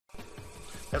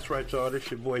That's right, y'all.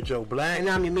 This your boy Joe Black. And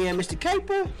I'm your man, Mr.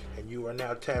 Caper. And you are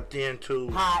now tapped into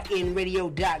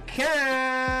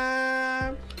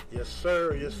HighEndRadio.com. Yes,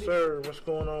 sir. Yes, sir. What's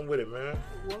going on with it, man?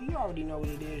 Well, you already know what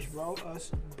it is, bro.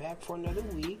 Us back for another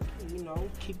week. You know,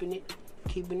 keeping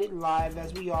it live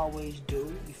as we always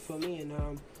do. You feel me?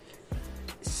 And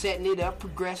setting it up,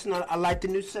 progressing. I like the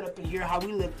new setup in here. How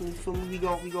we looking? You feel me? We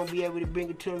gonna be able to bring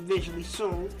it to them visually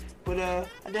soon. But I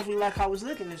definitely like how it's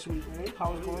looking this week, man.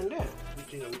 How it's going down.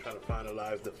 You know, we trying to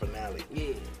finalize the finale.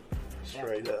 Yeah.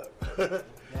 Straight up.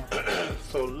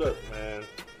 So look, man.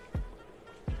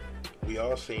 We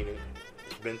all seen it.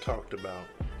 It's been talked about.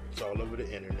 It's all over the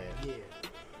internet. Yeah.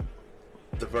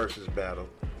 The versus battle.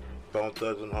 Bone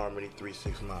Thugs and Harmony,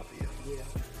 3-6 Mafia. Yeah.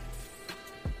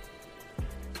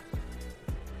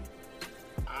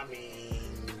 I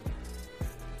mean,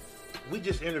 we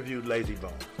just interviewed Layzie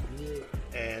Bone. Yeah.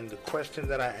 And the question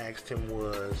that I asked him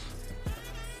was,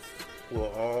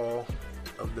 will all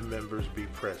of the members be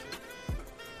present?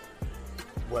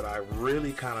 What I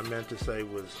really kind of meant to say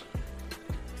was,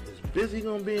 is Busy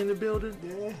gonna be in the building?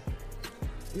 Yeah.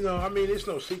 You know, I mean, it's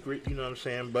no secret, you know what I'm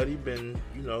saying? Buddy been,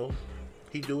 you know,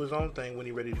 he do his own thing when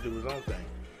he ready to do his own thing.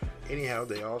 Anyhow,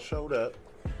 they all showed up.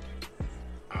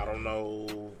 I don't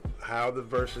know how the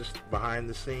versus behind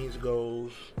the scenes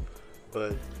goes,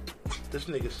 but this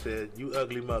nigga said, you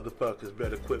ugly motherfuckers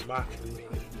better quit mocking me.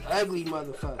 Ugly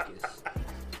motherfuckers.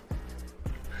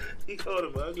 He called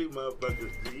them ugly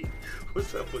motherfuckers, D.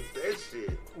 What's up with that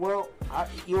shit? Well, at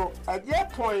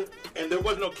that point... And there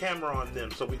was no camera on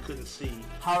them, so we couldn't see...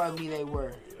 how ugly they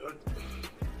were.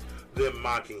 Them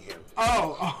mocking him.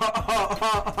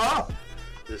 Oh.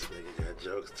 This nigga got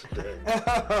jokes today.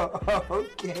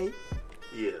 Okay.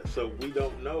 Yeah, so we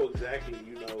don't know exactly,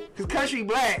 you know... Because Country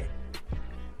Black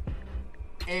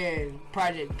and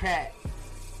Project Pat,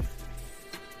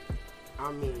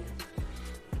 I mean,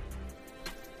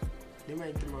 they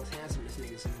might be the most handsomest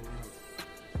niggas in the world.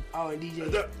 Oh, and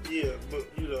DJ... yeah, but,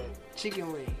 you know... Chicken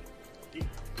Wing.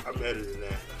 I'm better than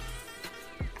that.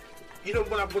 You know,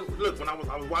 when I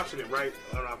was watching it, right?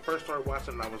 When I first started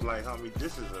watching it, I was like, homie,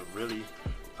 this is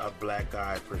a black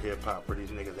guy for hip-hop, for these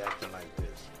niggas acting like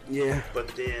this. Yeah. But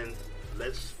then,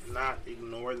 let's not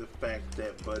ignore the fact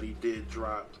that Buddy did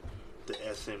drop the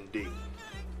SMD.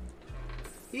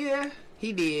 Yeah,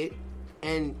 he did.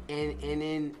 And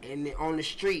on the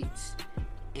streets,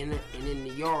 and in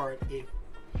the yard, if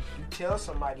you tell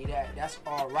somebody that's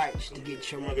all right to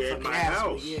get your motherfucking ass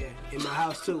beat. Yeah, in my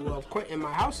house too. Well, of course, in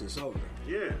my house it's over.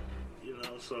 Yeah, you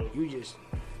know, so you just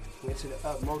went to the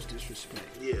utmost disrespect.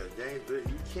 Yeah,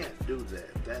 you can't do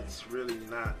that. That's really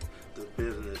not the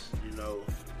business, you know.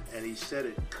 And he said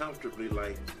it comfortably,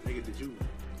 like, nigga, did you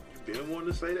been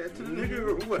wanting to say that to the nigga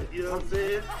or what? You know what I'm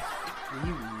saying? Do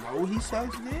you know he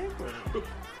sucks dick?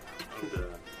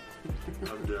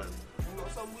 I'm done. You know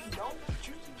something we don't?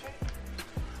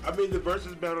 I mean, the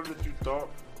versus battle that you thought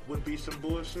would be some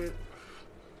bullshit,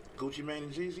 Gucci Mane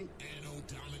and Jeezy.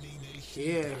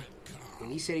 Yeah. When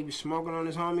he said he was smoking on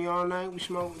his homie all night, we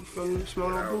smoked on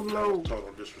Boogaloo.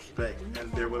 Total disrespect.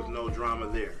 And there was no drama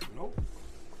there. Nope.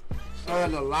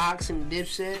 The Locks and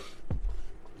Dipset,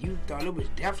 you thought it was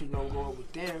definitely gonna go up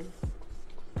with them.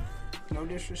 No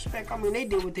disrespect. I mean, they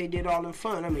did what they did all in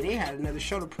fun. I mean, they had another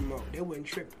show to promote. They wasn't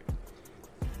tripping.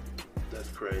 That's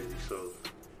crazy. So,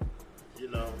 you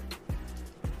know,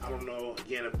 I don't know.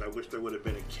 Again, I wish there would have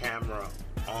been a camera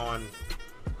on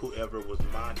whoever was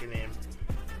mocking him,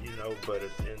 you know, but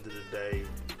at the end of the day,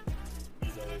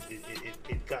 you know,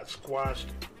 it got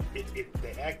squashed.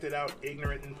 They acted out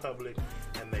ignorant in public,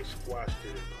 and they squashed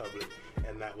it in public,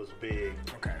 and that was big.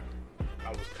 Okay. I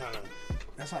was kind of...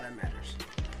 That's all that matters.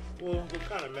 Well, what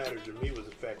kind of mattered to me was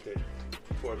the fact that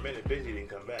for a minute, Busy didn't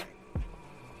come back.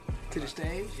 To the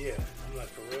stage? Yeah. I'm like,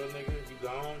 for real, nigga? You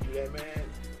gone? You that mad?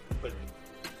 But...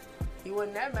 he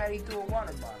wasn't that mad, he threw a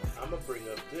water bottle. I'm going to bring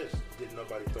up this. Didn't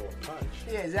nobody throw a punch?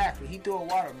 Yeah, exactly. He threw a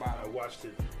water bottle. I watched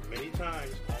it many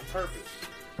times on purpose.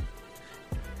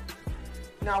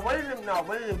 Now, one of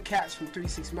them cats from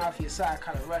 3-6 Mafia side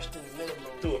kind of rushed in the middle.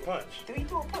 Threw a punch. He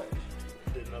threw a punch.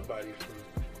 Didn't nobody from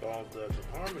Bone Thugs and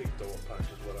Harmony throw a punch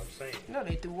is what I'm saying. No,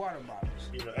 they threw water bottles.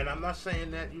 You know, and I'm not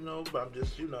saying that, you know, but I'm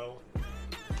just, you know, you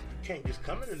can't just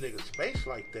come in a nigga's space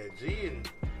like that, G, and,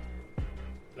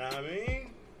 know what I mean?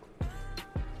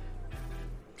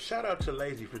 Shout out to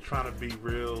Layzie for trying to be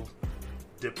real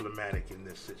diplomatic in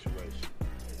this situation.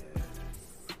 Yeah.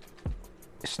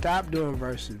 Stop doing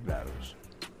versus battles.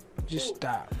 Just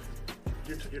stop.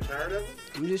 You're tired of it?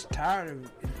 I'm just tired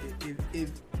of it.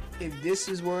 If this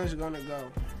is where it's gonna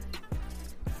go.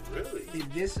 Really? If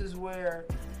this is where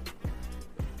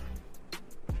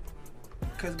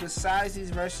Because besides these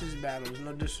versus battles,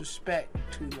 no disrespect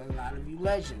to a lot of you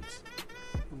legends,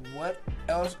 what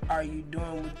else are you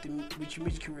doing with your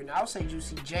music career? Now, I'll say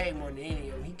Juicy J more than any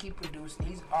of them. He keep producing.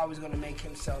 He's always going to make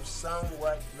himself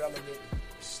somewhat relevant.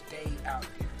 Stay out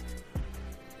there.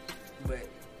 But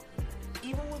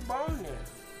even with Bone there,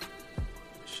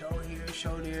 show here,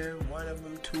 show there, one of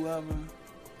them, two of them,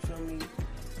 feel me?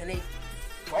 And they,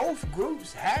 both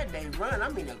groups had their run. I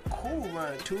mean, a cool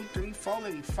run, 2, 3, 4,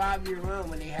 maybe 5-year run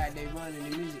when they had their run in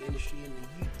the music industry in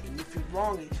the youth. And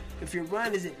if your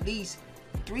run is at least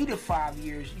 3 to 5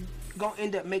 years, you're going to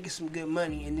end up making some good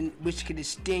money, and then which could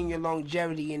extend your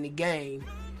longevity in the game,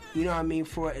 you know what I mean,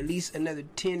 for at least another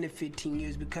 10 to 15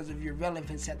 years because of your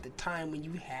relevance at the time when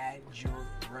you had your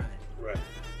run. Right.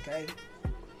 Okay?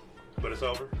 But it's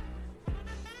over?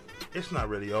 It's not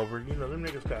really over. You know, them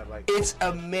niggas got like... It's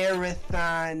a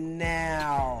marathon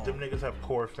now. Them niggas have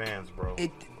core fans, bro.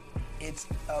 It's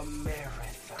a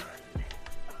marathon.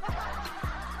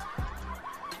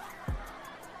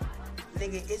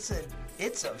 Nigga,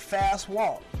 it's a fast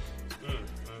walk.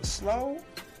 Slow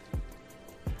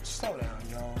down,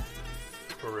 y'all.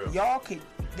 For real.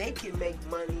 They can make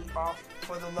money off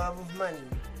For the Love of Money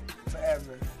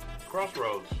forever.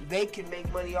 Crossroads. They can make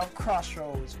money off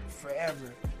Crossroads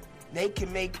forever. They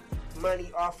can make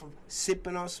money off of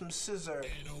Sipping on Some Scissor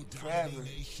forever.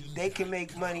 They can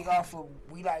make money off of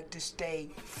We Like to Stay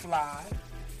Fly,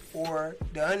 or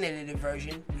the unedited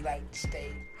version, We Like to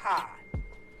Stay High.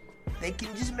 They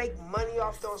can just make money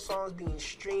off those songs being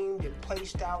streamed and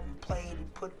placed out and played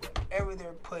and put wherever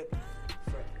they're put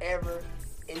forever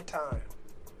in time.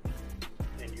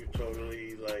 And you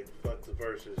totally like fuck the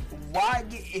verses. Why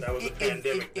that was a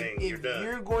pandemic thing. You're done. If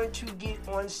you're going to get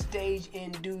on stage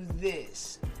and do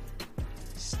this,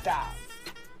 stop.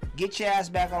 Get your ass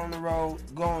back on the road.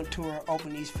 Go on tour.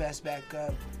 Open these fests back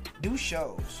up. Do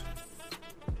shows.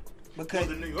 Because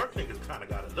the New York niggas kind of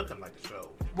got it looking like a show.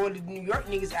 Well, the New York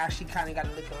niggas actually kind of got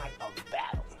it looking like a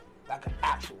battle, like an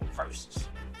actual versus.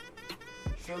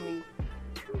 Feel me?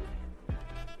 True.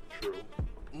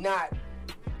 Not.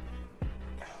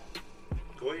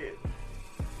 Go ahead.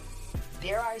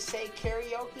 Dare I say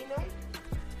karaoke night?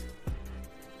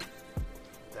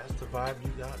 That's the vibe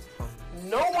you got from...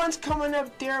 No one's coming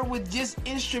up there with just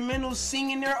instrumentals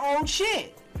singing their own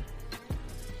shit.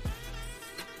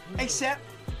 Except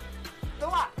the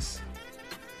Lox.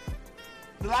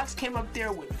 The Lox came up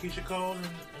there with... Keisha Cole and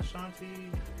Ashanti.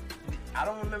 I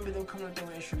don't remember them coming up there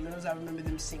with instrumentals. I remember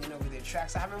them singing over their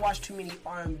tracks. I haven't watched too many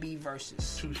R&B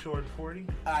verses. Too Short and 40?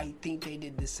 I think they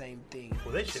did the same thing.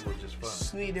 Well, that shit was just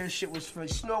fun. Their shit was fun.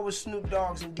 Snow was Snoop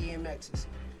Dogg's and DMX's.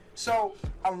 So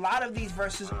a lot of these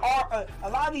verses are...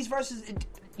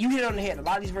 you hit it on the head. A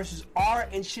lot of these verses are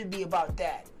and should be about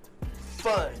that.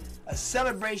 Fun. A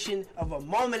celebration of a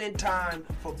moment in time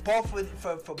for both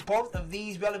of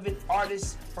these relevant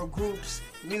artists or groups'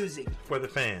 music. For the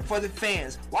fans. For the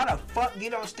fans. Why the fuck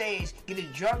get on stage, get as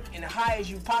drunk and high as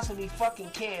you possibly fucking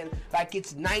can, like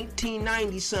it's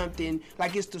 1990 something,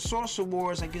 like it's the Source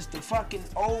Awards, like it's the fucking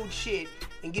old shit,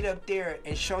 and get up there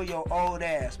and show your old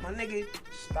ass. My nigga,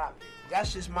 stop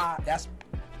it. That's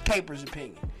Paper's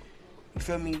opinion. You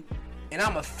feel me? And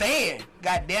I'm a fan,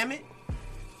 god damn it.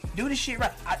 Do the shit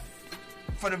right.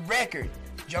 For the record,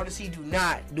 Jodeci do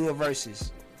not do a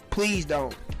versus. Please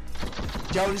don't.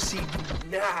 Jodeci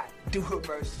do not do a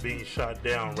versus. Being shot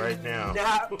down right now. Do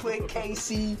not put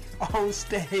KC on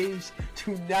stage.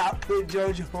 Do not put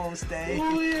JoJo on stage.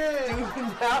 Oh yeah. Do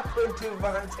not put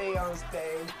Devontae on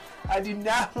stage. I do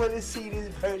not want to see this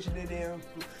version of them.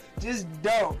 Just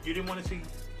don't. You didn't want to see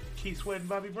Keith Sweat and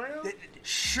Bobby Brown?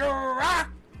 Ciroc.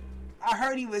 I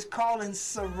heard he was calling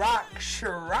Ciroc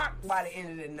by the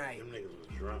end of the night. Them niggas was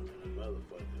drunk in the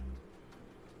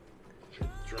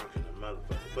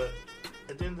motherfucker. But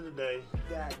at the end of the day,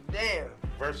 god damn,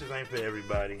 verses ain't for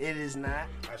everybody. It is not.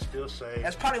 I still say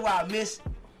that's probably why I missed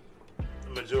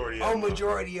the majority of them.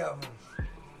 Majority of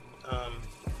them.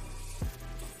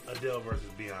 Adele versus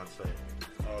Beyonce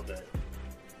all day.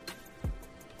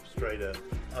 Straight up.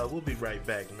 We'll be right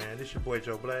back, man. This your boy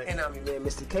Joe Black. And I'm your man,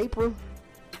 Mr. Caper.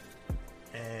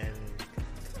 And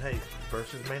hey,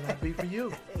 verses may not be for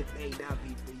you. It may not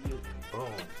be for you. Boom.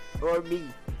 Or me.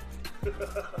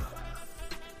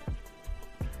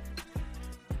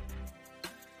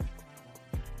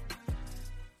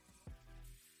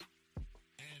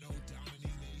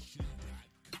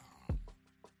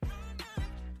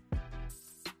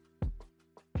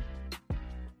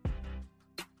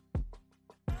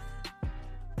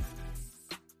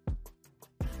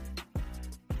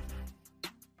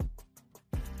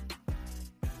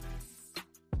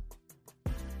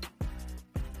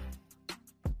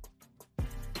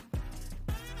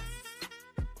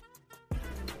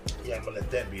 Yeah, I'm gonna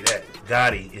let that be that.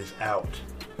 Gotti is out.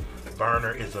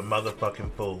 Burner is a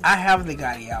motherfucking fool. I have the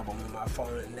Gotti album on my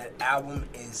phone, and that album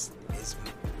is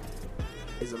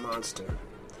a monster.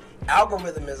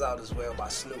 Algorithm is out as well by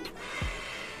Snoop.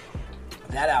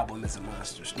 That album is a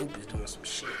monster. Snoop is doing some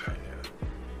shit right now.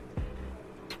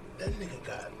 That nigga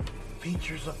got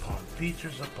features upon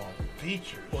features upon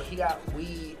features. Well, he got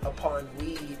weed upon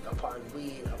weed upon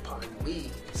weed upon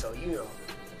weed. So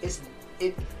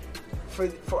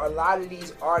for a lot of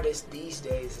these artists these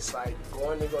days, it's like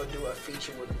going to go do a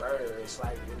feature with Burner. It's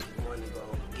like when you want to go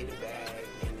get a bag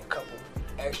and a couple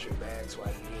extra bags while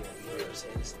you're in it. You know what I'm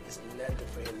saying? It's nothing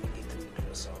for him to get through to do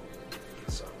a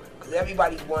song. Because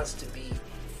everybody wants to be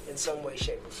in some way,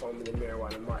 shape, or form in the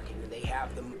marijuana market, and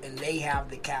they have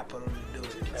the capital to do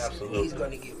it. Absolutely. He's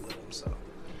going to get with them. So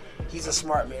he's a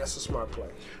smart man. That's a smart play.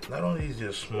 Not only is he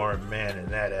a smart man in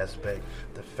that aspect,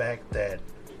 the fact that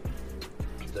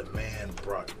the man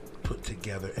put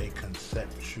together a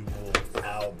conceptual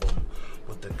album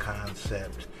with the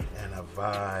concept and a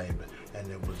vibe, and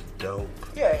it was dope.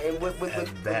 Yeah, and with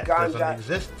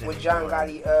John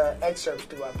Gotti excerpts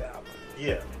throughout the album.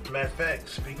 Yeah, matter of fact,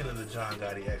 speaking of the John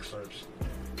Gotti excerpts,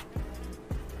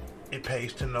 it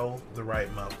pays to know the right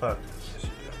motherfuckers.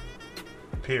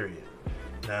 Period.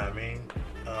 Know what I mean?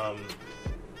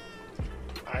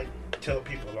 I tell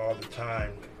people all the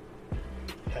time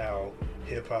how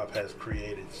hip-hop has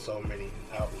created so many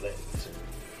outlets and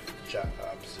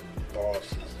jobs and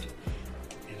bosses.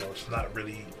 And, it's not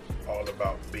really all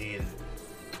about being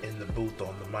in the booth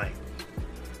on the mic.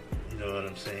 You know what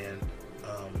I'm saying?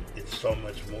 It's so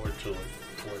much more to it.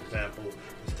 For example,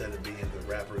 instead of being the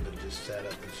rapper that just sat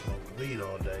up and smoked weed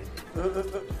all day,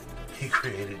 he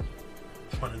created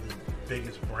one of the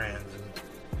biggest brands in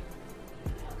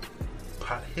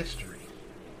pot history.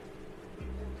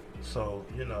 So,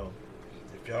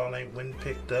 if y'all ain't went and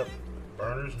picked up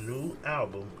Burner's new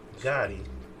album, Gotti,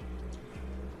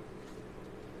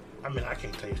 I mean, I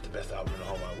can't tell you it's the best album in the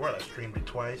whole wide world. I streamed it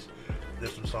twice.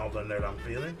 There's some songs on there that I'm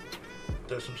feeling.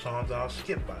 There's some songs I'll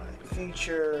skip by.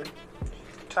 Future,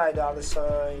 Ty Dolla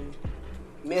 $ign,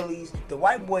 Millie's. The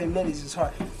white boy Millie's is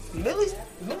hard. Millie's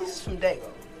is from Dago.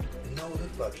 No, the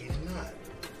fuck he's not.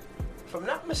 If I'm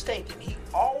not mistaken, he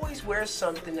always wears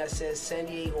something that says San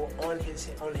Diego on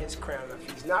his crown.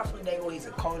 If he's not from Dago, he's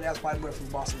a cold ass white boy from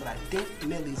Boston. But I think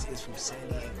Millie's is from San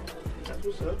Diego. That's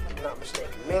what's up. If I'm not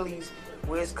mistaken. Millie's,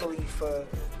 Wiz Khalifa,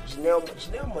 Janelle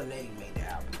Monáe made the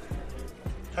album.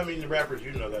 How many rappers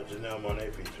you know got Janelle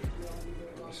Monáe featured?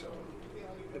 So,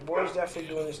 the boys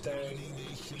definitely doing this thing.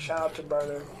 Shout out to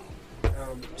Burner.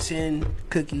 Send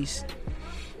cookies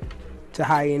to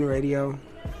High End Radio.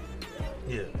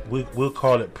 Yeah, we'll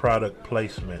call it product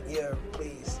placement. Yeah,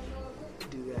 please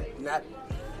do that.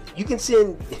 You can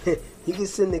send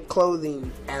the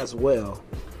clothing as well,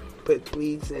 but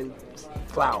please send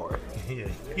flour. Yeah.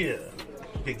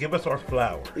 Give us our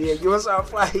flowers. Yeah, give us our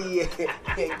flour. Yeah,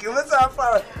 give us our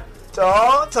flour. To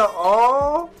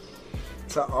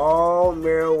all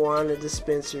marijuana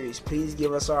dispensaries, please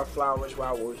give us our flowers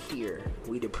while we're here.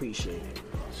 We'd appreciate it.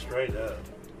 Straight up.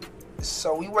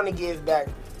 So we want to give back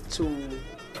to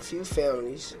a few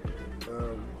families.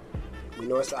 We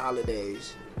know it's the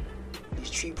holidays.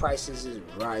 These tree prices is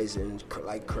rising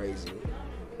like crazy.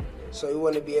 So we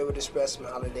want to be able to spread some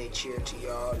holiday cheer to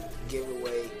y'all. Give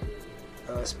away,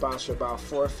 sponsor about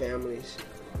 4 families.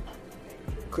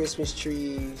 Christmas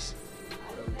trees,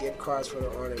 gift cards for the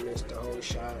ornaments, the whole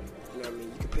shot. You know what I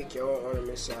mean? You can pick your own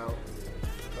ornaments out.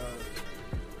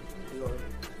 We're going to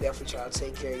definitely try to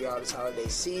take care of y'all this holiday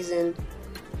season.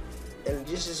 And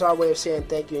this is our way of saying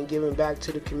thank you and giving back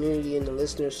to the community and the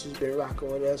listeners who's been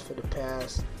rocking with us for the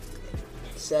past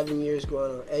 7 years,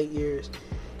 going on 8 years.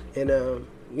 And,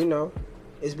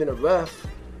 it's been a rough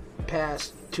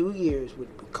past 2 years with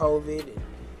COVID. And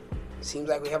it seems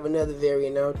like we have another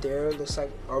variant out there. It looks like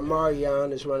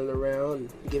Omarion is running around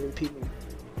and giving people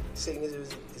sickness.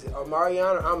 Is it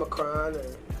Omarion or Omicron?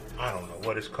 Or? I don't know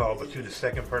what it's called, but you're the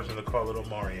second person to call it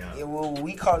Omarion. Yeah, well,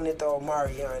 we calling it the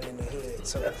Omarion in the hood.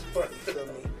 So that's funny. You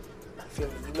feel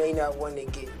me? You may not want to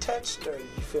get touched, or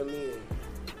you feel me?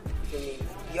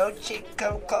 Your chick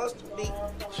come close to me.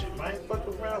 She might fuck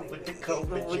around with the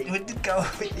COVID. With the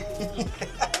COVID.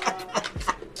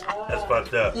 That's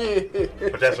fucked up.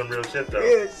 But that's some real shit, though.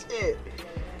 Yeah, shit.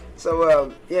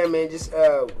 So, man, just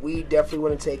we definitely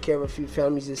want to take care of a few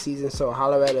families this season. So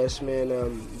holler at us, man.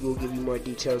 We'll give you more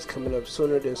details coming up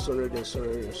sooner than soon.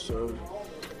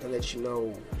 And let you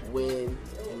know when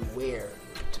and where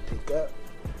to pick up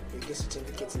your gift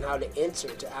certificates and how to enter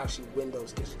to actually win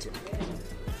those gift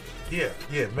certificates. Yeah.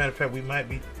 Matter of fact, we might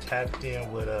be tapped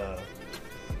in with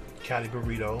Cali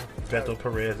Burrito, Beto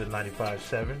Perez at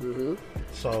 95.7. Mm-hmm.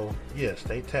 So, yes,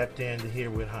 they tapped in to here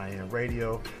with High End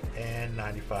Radio and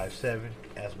 95.7.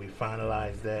 As we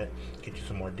finalize that, get you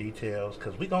some more details,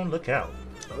 because we're going to look out.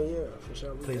 Oh, yeah, for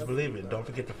sure. Please believe it. Don't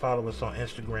forget to follow us on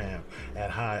Instagram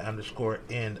at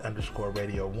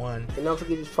high_end_radio1. And don't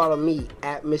forget to follow me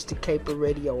at Mr. Caper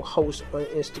Radio Host on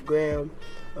Instagram.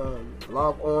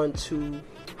 Log on to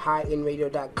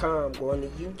highendradio.com. Go on to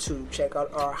YouTube. Check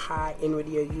out our High End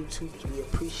Radio YouTube. We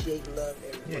appreciate, love,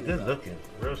 and Yeah, good looking.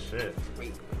 Real shit.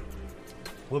 great.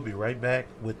 We'll be right back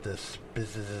with the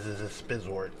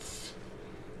Spizzorts.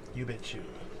 You bet you.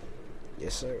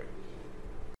 Yes, sir.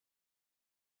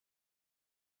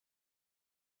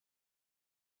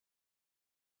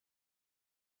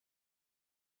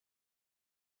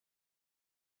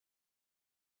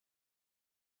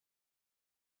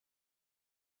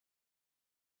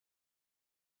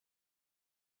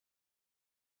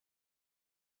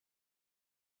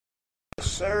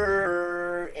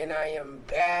 Sir, and I am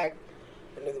back.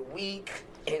 Another week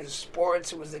in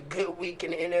sports. It was a good week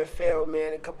in the NFL,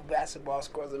 man. A couple basketball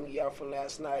scores let me out from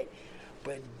last night,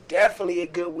 but definitely a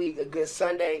good week, a good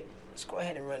Sunday. Let's go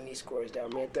ahead and run these scores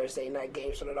down, man. Thursday night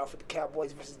game started off with the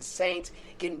Cowboys versus the Saints,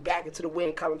 getting back into the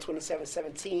win column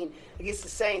 27-17 against the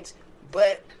Saints,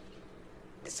 but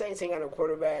the Saints ain't got no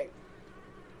quarterback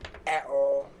at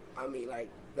all. I mean, like,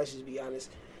 let's just be honest.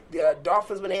 The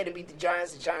Dolphins went ahead and beat the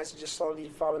Giants. The Giants are just slowly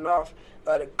falling off.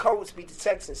 The Colts beat the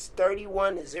Texans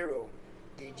 31-0.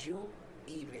 Did you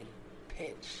even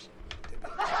pinch the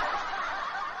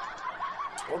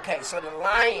Okay, so the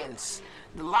Lions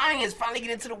finally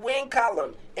get into the win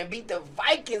column and beat the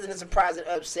Vikings in a surprising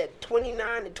upset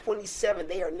 29-27.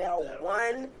 They are now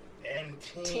 1-10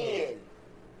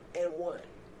 and 1.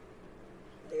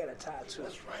 They got a tie too.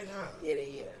 That's right, huh? Yeah,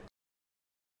 they are.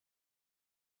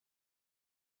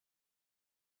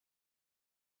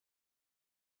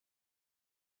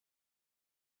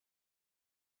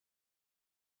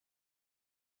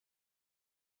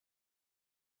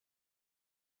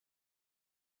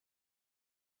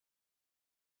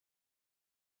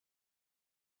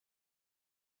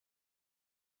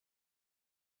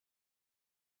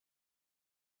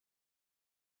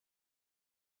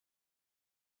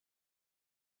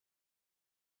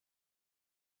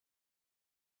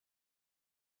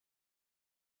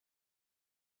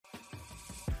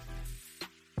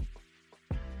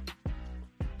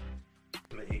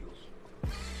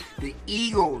 The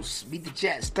Eagles beat the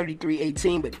Jets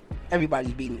 33-18, but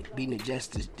everybody's beating the Jets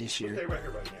this year. What's their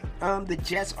record right now? The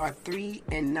Jets are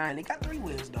 3-9. They got 3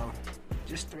 wins though,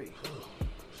 just 3.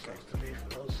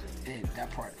 And that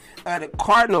part. The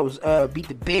Cardinals beat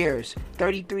the Bears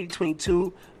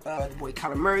 33-22. The boy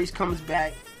Kyler Murray comes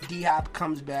back. D-Hop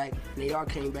comes back. They all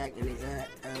came back and they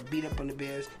beat up on the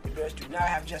Bears. The Bears do not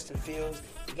have Justin Fields.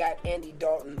 They got Andy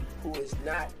Dalton, who is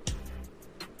not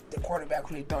the quarterback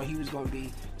who they thought he was going to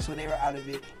be, so they were out of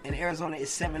it. And Arizona is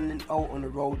 7-0 on the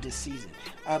road this season.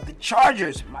 The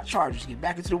Chargers, my Chargers, get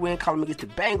back into the win column against the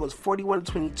Bengals,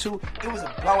 41-22. It was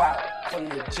a blowout from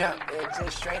the jump, man.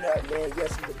 Just straight up, man.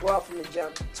 Yes, it was a blowout from the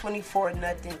jump,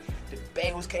 24-0. The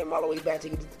Bengals came all the way back to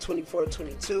get to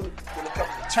 24-22. Then a couple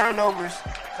of turnovers,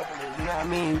 you know what I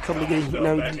mean? Couple of good,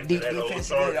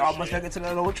 defense. Almost back into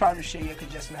that old Chargers shit, yeah,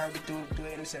 because Justin Herbert threw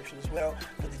an interception as well.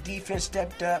 But the defense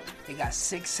stepped up. They got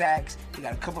 6 sacks. They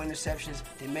got a couple interceptions.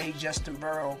 They made Justin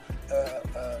Burrow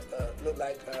look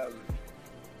like a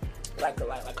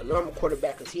normal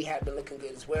quarterback, because he had been looking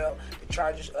good as well. The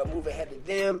Chargers move ahead of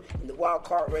them in the wild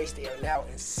card race. They are now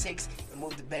in 6th and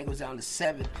move the Bengals down to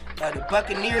 7th. The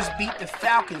Buccaneers beat the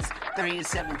Falcons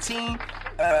 30-17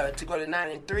 to go to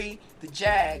 9-3. The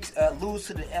Jags lose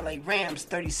to the LA Rams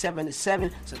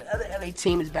 37-7. So the other LA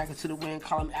team is back into the win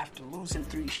column after losing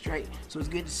 3 straight. So it's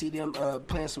good to see them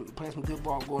playing some good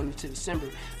ball going into December.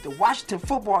 The Washington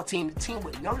football team, the team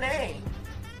with no name,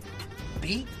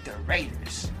 beat the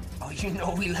Raiders. Oh, you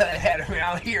know we love that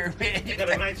around here, man. They got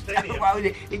a nice stadium.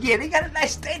 Yeah, they got a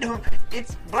nice stadium.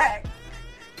 It's black.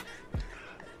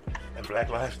 And black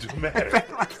lives do matter. Black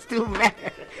lives do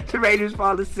matter. The Raiders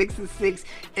fall to 6-6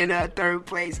 in 3rd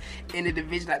place in the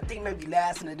division. I think maybe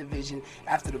last in the division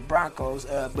after the Broncos.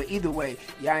 But either way,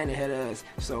 y'all ain't ahead of us,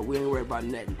 so we ain't worried about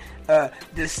nothing. The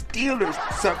Steelers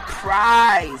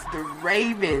surprised the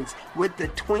Ravens with the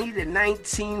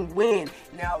 20-19 win.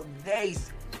 Now they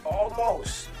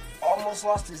almost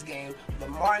lost this game.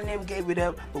 Lamar and them gave it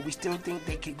up, but we still think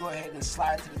they could go ahead and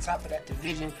slide to the top of that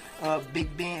division.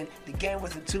 Big Ben, the game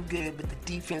wasn't too good, but the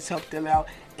defense helped them out,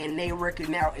 and their record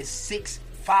now is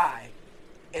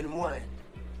 6-5-1.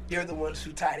 They're the ones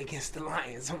who tied against the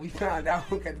Lions. So we found out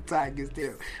who got the tie against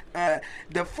them.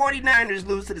 The 49ers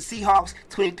lose to the Seahawks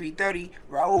 23-30.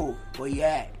 Raul, where you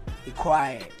at? You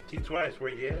quiet. T-Twice,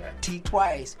 where you at?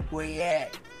 T-Twice, where you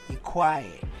at? You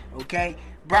quiet. Okay?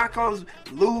 Broncos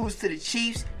lose to the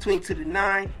Chiefs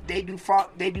 22-9. They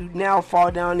do now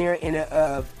fall down there in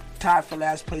a tie for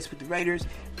last place with the Raiders.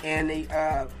 And they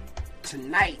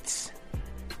tonight's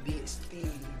the New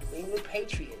England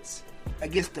Patriots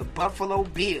against the Buffalo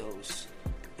Bills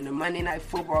in the Monday Night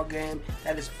Football game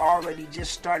that has already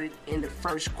just started in the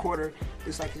first quarter.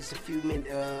 Looks like it's a few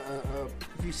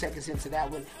seconds into that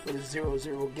one with a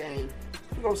 0-0 game.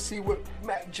 We're going to see what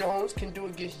Mac Jones can do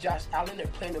against Josh Allen. They're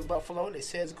playing in Buffalo. They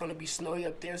say it's going to be snowy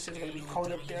up there. So it's going to be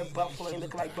cold up there. Buffalo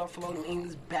looking like Buffalo. New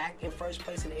England's back in first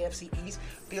place in the AFC East.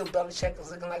 Bill Belichick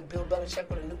is looking like Bill Belichick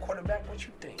with a new quarterback. What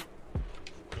you think?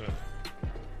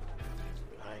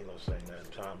 I ain't gonna say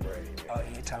nothing. Tom Brady. Man. Oh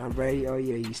yeah, Tom Brady. Oh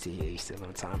yeah, he's still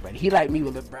on Tom Brady. He like me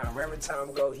with LeBron. Wherever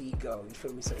Tom go, he go. You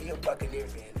feel me? So he a Buccaneer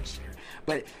fan this year.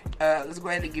 But let's go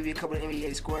ahead and give you a couple of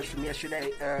NBA scores from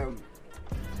yesterday.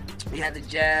 We had the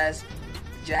Jazz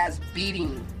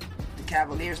beating the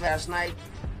Cavaliers last night,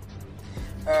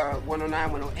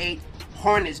 109-108.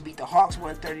 Hornets beat the Hawks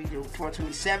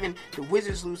 130-127. The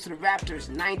Wizards lose to the Raptors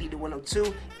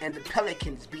 90-102, and the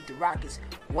Pelicans beat the Rockets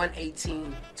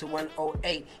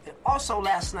 118-108. And also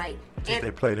last night,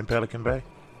 they played in Pelican Bay.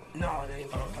 No, they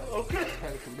ain't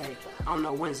Pelican Bay. I don't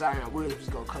know when Zion Williams was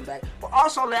gonna come back. But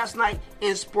also last night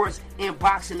in sports, in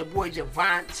boxing, the boy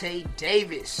Gervonta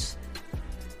Davis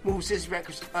moves his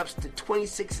records up to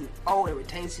 26-0 and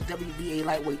retains the WBA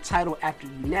lightweight title after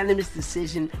unanimous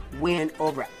decision win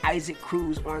over Isaac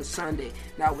Cruz on Sunday.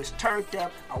 Now it was turned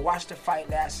up. I watched the fight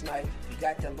last night. You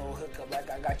got that little hookup like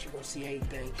I got you gonna see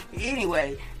anything.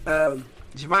 Anyway,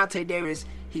 Gervonta Davis,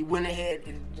 he went ahead.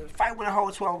 The fight went a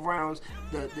whole 12 rounds.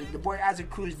 The boy Isaac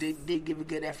Cruz did give a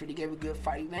good effort. He gave a good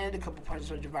fight. He landed a couple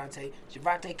punches on Gervonta.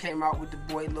 Gervonta came out with the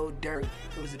boy Lil Durk.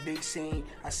 It was a big scene.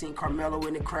 I seen Carmelo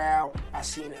in the crowd. I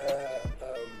seen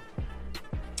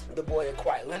the boy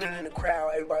Kawhi Leonard in the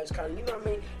crowd. Everybody was kind of, you know what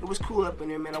I mean? It was cool up in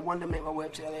there, man. I wanted to make my way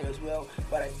up to LA as well,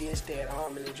 but I did stay at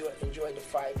home and enjoy the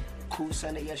fight. Cool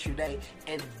Sunday yesterday.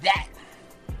 And that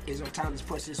is our time to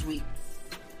sports this week.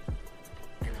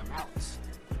 And I'm out.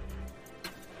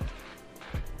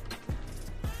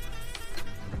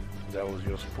 That was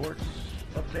your sports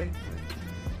update.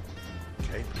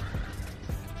 Okay.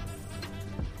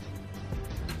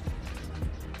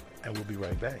 And we'll be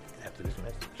right back after this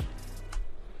message.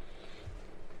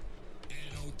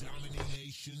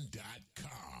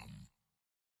 NODomination.com.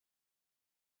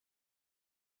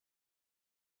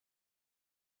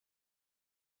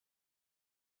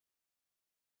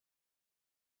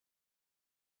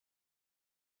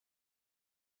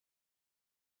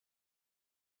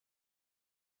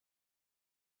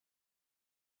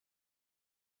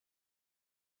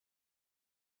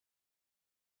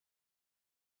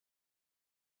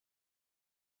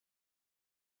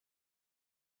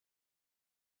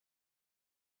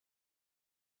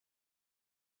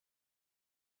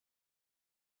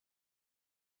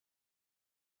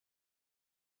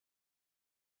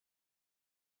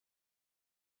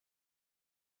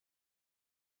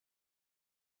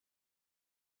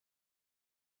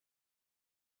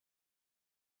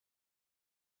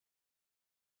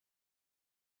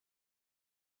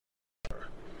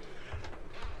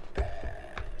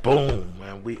 Boom,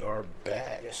 man, we are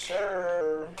back. Yes,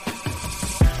 sir.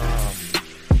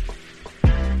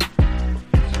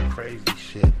 Some crazy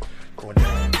shit going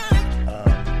on.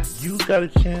 You got a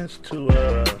chance to,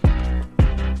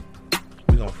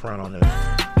 we gonna front on this,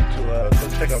 to go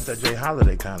check out that Jay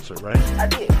Holiday concert, right? I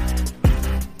did.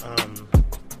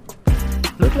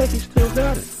 Look like he still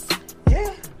got it.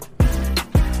 Yeah.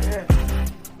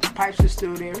 Pipes are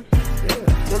still there.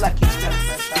 Yeah. Look like he's stepped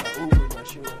fresh out of Uber, but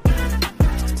sure.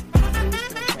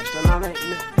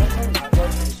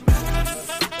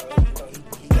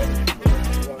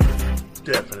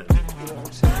 Definitely. You know what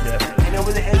I'm saying? Definitely. And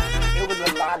it was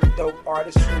a lot of dope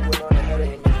artists who went on ahead of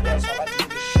him as well. So I'd like to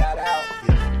give a shout out.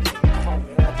 Come on,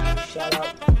 man. I'd like to give a shout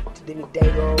out to Denny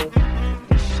Dago,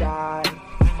 The Shy,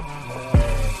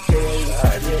 I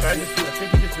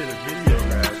think he just did a video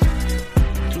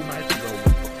 2 nights ago with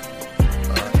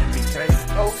MBK.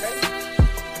 Okay.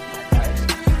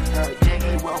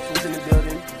 J.A. Wells was in the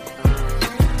building.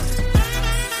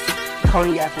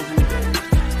 Cognac was in the building.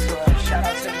 So shout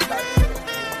out to everybody.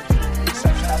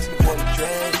 Shout out to the boy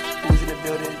Dred, who was in the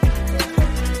building.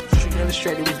 Street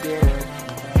Illustrator was there.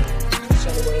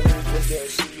 Sonny Williams was there.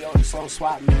 CEO of the Song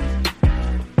Swap Me.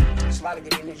 There's a lot of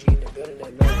good energy in the building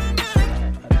that night. So I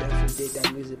definitely definitely did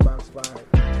that music box vibe.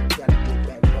 Gotta get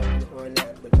back on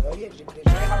that. But yeah, the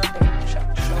J Holiday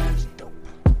show is dope.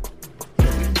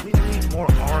 Yeah, we need more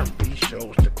R&B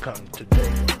shows to come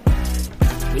today.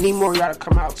 We need more of y'all to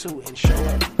come out too and show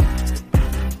up.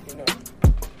 You know,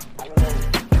 I don't know.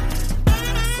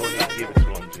 Go ahead and give it to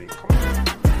them, G.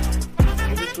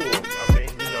 Give it to them. I mean,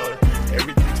 you know,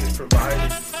 everything is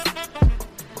provided,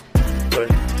 but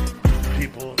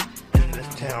people in this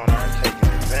town aren't taking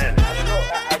advantage. I don't know.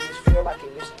 I just feel like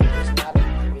it's not a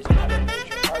major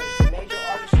artist. The major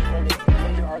artists when they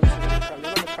come,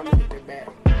 they're gonna come in with their bag.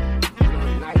 You know,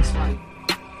 nights like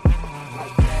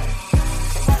that.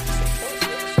 Come out to support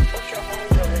your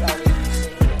homegirl that always be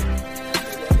singing that.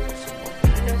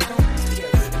 You never know who you get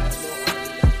with that little army.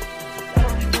 Y'all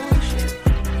don't be doing shit.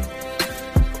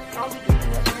 Y'all be doing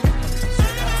nothing.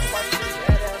 Sit down and watch these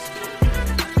badass kids.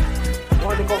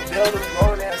 Want to go build them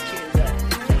grown ass kids up.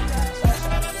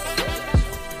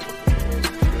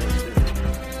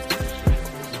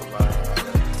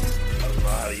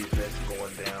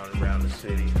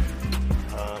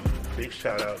 Big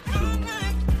shout out to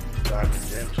Dr.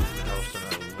 James, who's been hosting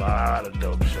a lot of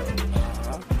dope shows.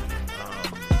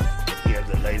 He has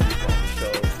the Lazy Bone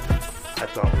show. I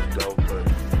thought was dope, but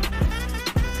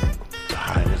the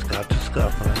Highness got to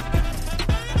scuffling.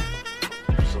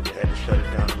 So they had to shut it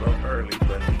down a little early,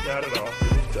 but he got it off. It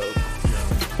was dope. You know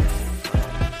what I'm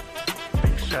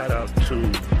saying? Big shout out to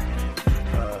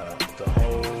the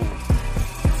whole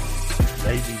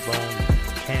Lazy Bone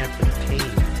camp and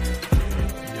team.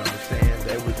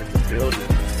 They was in the building,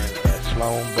 man.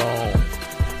 Sloan Bone,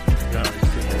 you know what I'm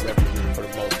saying, representing for the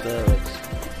most thugs.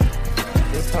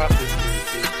 Hip hop is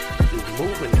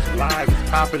moving, it's live, it's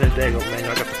popping today, man. I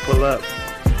got to pull up,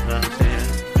 you know what I'm saying?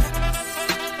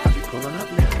 I be pulling up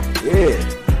now. Yeah.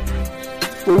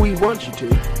 Well, we want you to.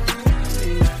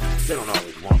 They don't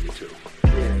always want me to.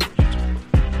 Yeah.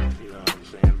 You know what I'm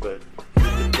saying? But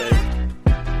today,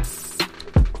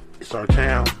 it's our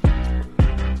town.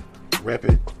 Rep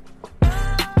it.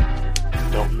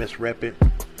 Don't misrep it.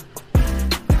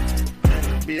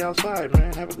 And be outside,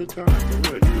 man. Have a good time.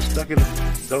 For real. You were stuck in the...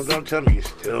 Don't tell me you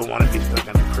still want to be stuck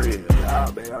in the crib. Oh,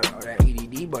 man. Oh, that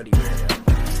EDD buddy, man.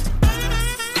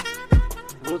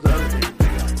 What was the other thing they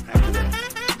got after that?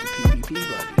 The PPP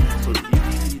buddy. So the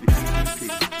EDD, the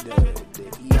PPP. The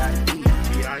EID.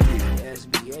 EID. The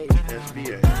SBA.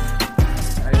 SBA.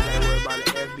 I didn't gotta worry about the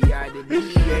FBI, the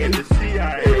DEA. And the